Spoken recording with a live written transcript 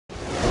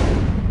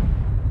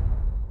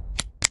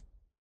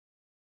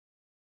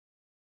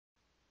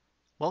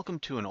Welcome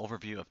to an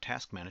overview of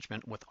task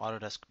management with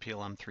Autodesk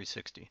PLM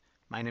 360.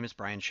 My name is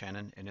Brian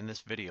Shannon, and in this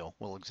video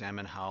we'll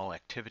examine how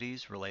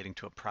activities relating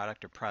to a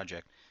product or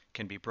project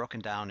can be broken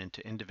down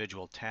into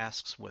individual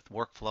tasks with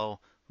workflow,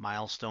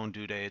 milestone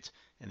due dates,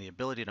 and the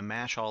ability to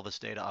mash all this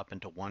data up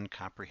into one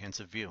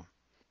comprehensive view.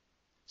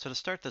 So to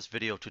start this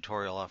video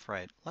tutorial off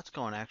right, let's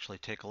go and actually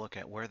take a look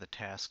at where the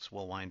tasks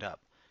will wind up.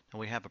 Now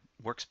we have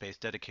a workspace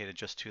dedicated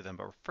just to them,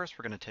 but first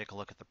we're going to take a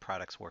look at the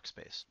products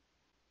workspace.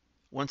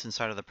 Once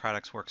inside of the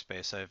products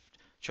workspace, I've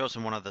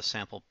chosen one of the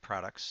sample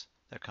products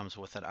that comes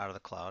with it out of the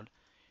cloud.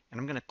 And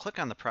I'm going to click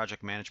on the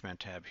Project Management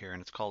tab here,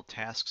 and it's called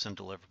Tasks and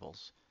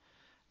Deliverables.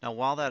 Now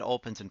while that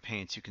opens and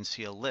paints, you can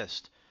see a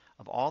list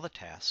of all the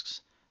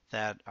tasks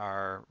that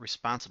are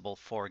responsible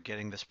for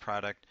getting this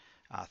product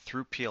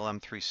through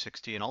PLM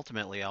 360 and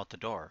ultimately out the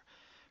door,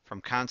 from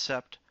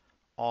concept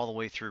all the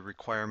way through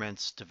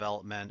requirements,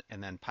 development,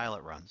 and then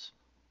pilot runs.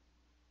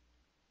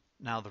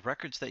 Now the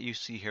records that you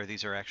see here,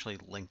 these are actually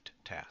linked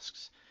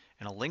tasks.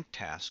 And a linked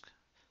task,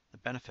 the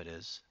benefit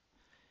is,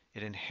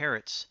 it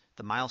inherits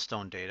the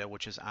milestone data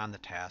which is on the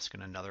task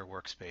in another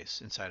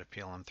workspace inside of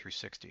PLM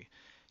 360.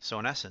 So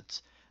in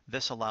essence,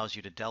 this allows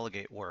you to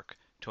delegate work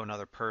to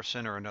another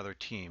person or another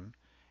team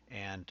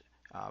and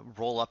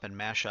roll up and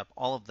mash up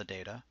all of the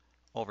data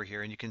over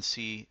here, and you can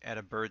see at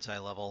a bird's eye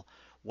level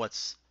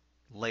what's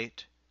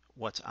late,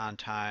 what's on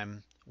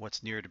time,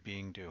 what's near to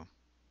being due.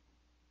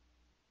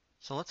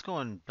 So let's go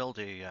and build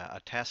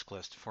a task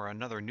list for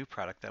another new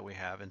product that we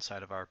have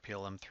inside of our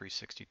PLM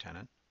 360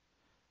 tenant.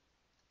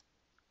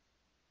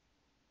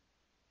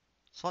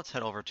 So let's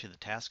head over to the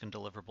Task and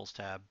Deliverables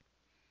tab,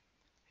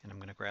 and I'm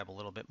going to grab a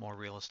little bit more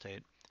real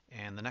estate.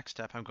 And the next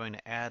step, I'm going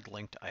to add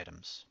linked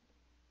items.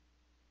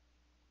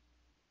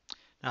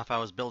 Now if I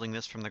was building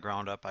this from the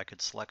ground up, I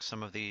could select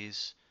some of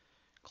these,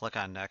 click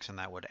on Next, and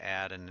that would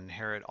add and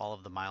inherit all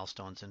of the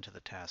milestones into the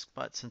task.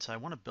 But since I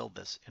want to build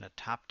this in a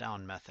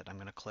top-down method, I'm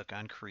going to click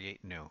on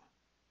Create New.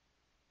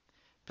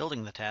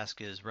 Building the task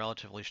is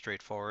relatively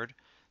straightforward.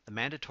 The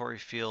mandatory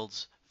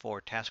fields for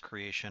task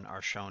creation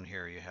are shown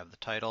here. You have the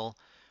title,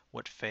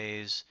 what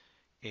phase,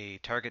 a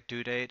target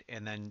due date,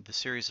 and then the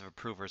series of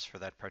approvers for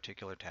that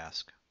particular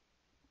task.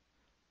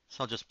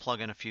 So I'll just plug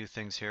in a few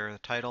things here. The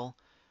title,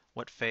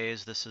 what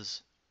phase this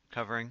is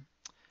covering,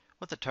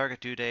 with the target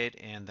due date,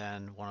 and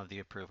then one of the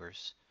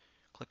approvers.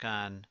 Click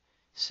on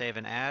Save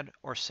and Add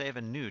or Save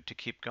and New to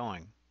keep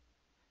going.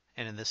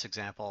 And in this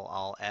example,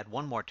 I'll add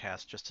one more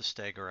task just to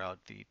stagger out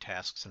the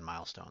tasks and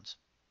milestones.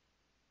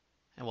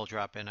 And we'll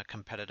drop in a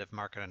competitive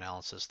market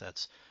analysis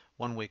that's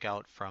 1 week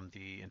out from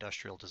the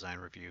industrial design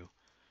review.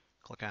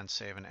 Click on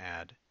Save and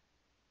Add,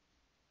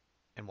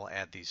 and we'll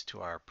add these to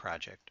our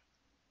project.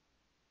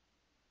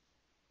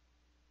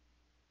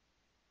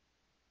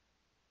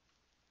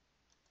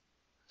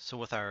 So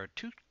with our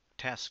two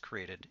tasks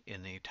created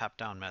in the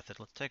top-down method,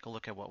 let's take a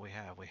look at what we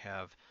have. We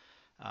have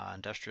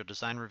industrial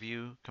design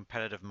review,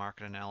 competitive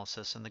market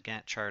analysis, and the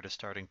Gantt chart is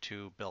starting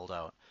to build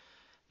out.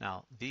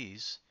 Now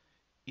these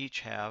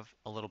each have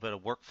a little bit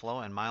of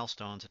workflow and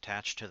milestones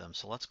attached to them.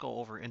 So let's go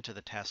over into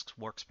the tasks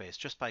workspace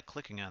just by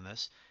clicking on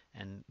this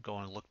and go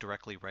and look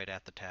directly right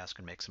at the task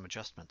and make some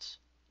adjustments.